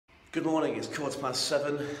Good morning, it's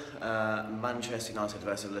 7:15, Manchester United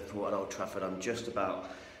versus Liverpool at Old Trafford. I'm just about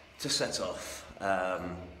to set off.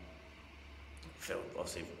 Feel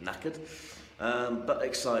obviously knackered, but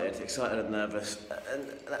excited and nervous.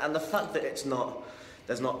 And the fact that there's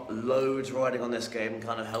not loads riding on this game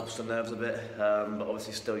kind of helps the nerves a bit, but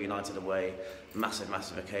obviously still United away,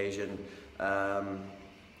 massive occasion.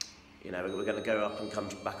 You know, we're going to go up and come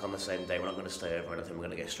back on the same day. We're not going to stay over or anything, we're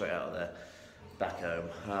going to get straight out of there. Back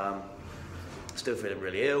home. Still feeling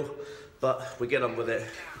really ill, but we get on with it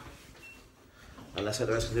and let's let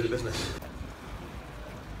the rest can do the business.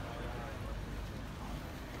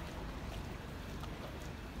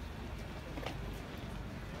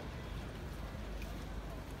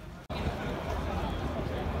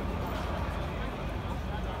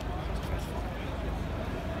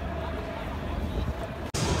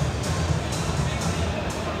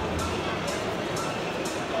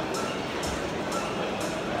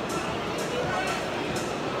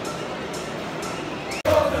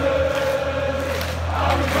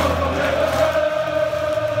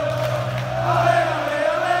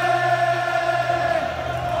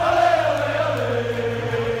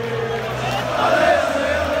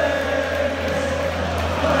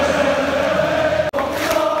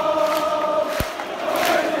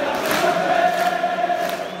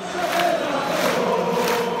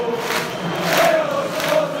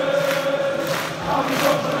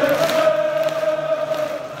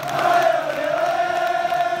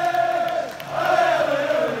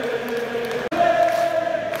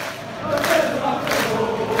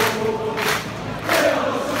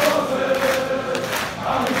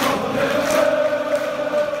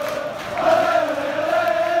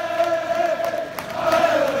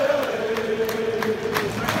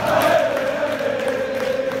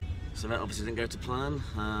 So that obviously didn't go to plan.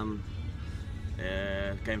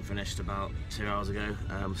 Game finished about 2 hours ago.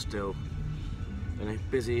 Still in a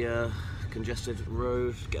busy, congested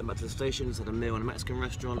road getting back to the stations. Had a meal in a Mexican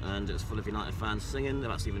restaurant and it was full of United fans singing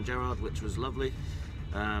about Steven Gerrard, which was lovely.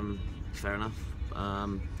 Fair enough.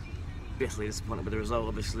 Bitterly disappointed with the result,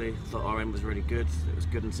 obviously. Thought our end was really good. It was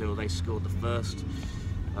good until they scored the first.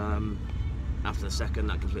 After the second,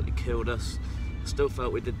 that completely killed us. Still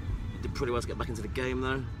felt we did pretty well to get back into the game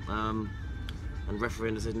though. And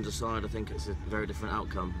refereeing decisions aside, I think it's a very different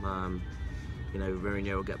outcome. You know,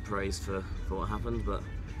 Mourinho will get praised for what happened, but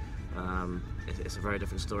it's a very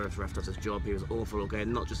different story if the ref does his job. He was awful all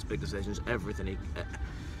game, not just big decisions, everything.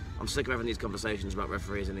 I'm sick of having these conversations about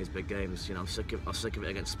referees in these big games. You know, I'm sick of it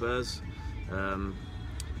against Spurs.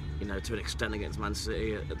 You know, to an extent against Man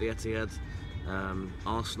City at the Etihad.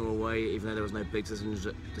 Arsenal away, even though there was no big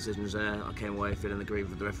decisions there, I came away feeling aggrieved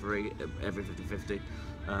with the referee every 50-50.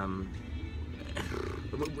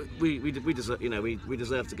 We deserve, you know, we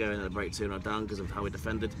deserve to go in at a break 2-0 down because of how we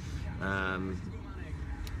defended.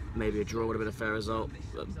 Maybe a draw would have been a fair result.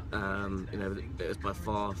 But, you know, it was by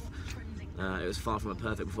far. It was far from a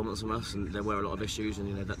perfect performance from us, and there were a lot of issues, and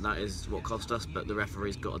you know that is what cost us. But the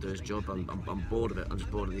referee's got to do his job. I'm bored of it. I'm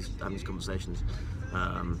just bored of having these conversations.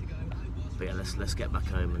 But yeah, let's get back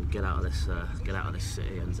home and get out of this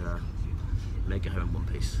city and make it home in one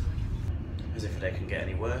piece. As if it can get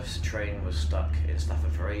any worse. Train was stuck in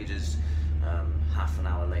Stafford for ages. Half an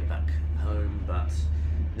hour late back home, but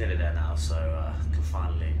nearly there now, so can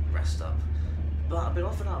finally rest up. But I've been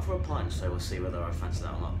offered out for a pint, so we'll see whether I fancy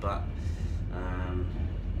that or not. But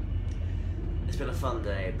it's been a fun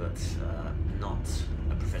day, but not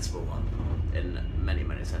a profitable one in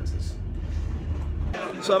many senses.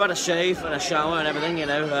 So I've had a shave and a shower and everything, you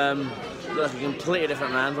know, look like a completely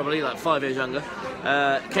different man, probably like 5 years younger.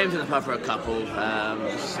 Came to the pub for a couple,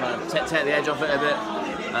 just take the edge off it a bit.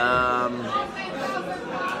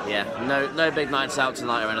 Yeah, no big nights out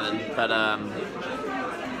tonight or anything, but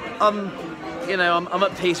you know, I'm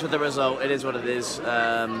at peace with the result. It is what it is.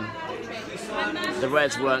 The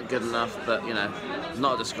Reds weren't good enough, but you know,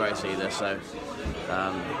 not a disgrace either. So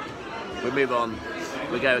we move on,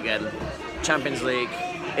 we go again. Champions League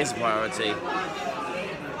is a priority.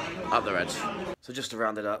 Up the Reds. So just to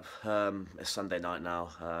round it up, it's Sunday night now.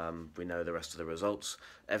 We know the rest of the results.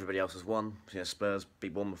 Everybody else has won. You know, Spurs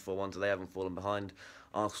beat Bournemouth 4-1, so they haven't fallen behind.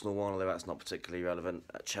 Arsenal won, although that's not particularly relevant.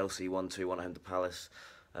 Chelsea won 2-1 at home to Palace.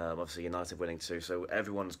 Obviously United winning too. So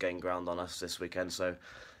everyone's gained ground on us this weekend. So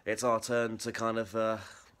it's our turn to kind of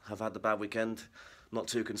have had the bad weekend. Not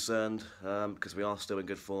too concerned because we are still in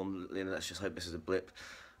good form. You know, let's just hope this is a blip.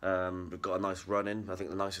 We've got a nice run in. I think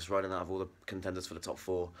the nicest run in out of all the contenders for the top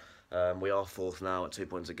four. We are fourth now at 2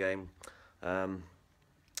 points a game.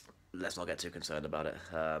 Let's not get too concerned about it.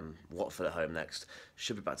 Watford at home next.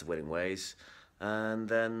 Should be back to winning ways. And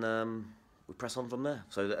then we press on from there.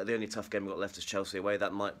 So the only tough game we've got left is Chelsea away.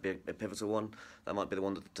 That might be a pivotal one. That might be the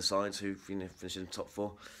one that decides who finishes in the top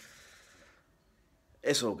 4.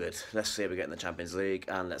 It's all good. Let's see if we get in the Champions League,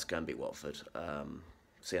 and let's go and beat Watford.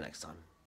 See you next time.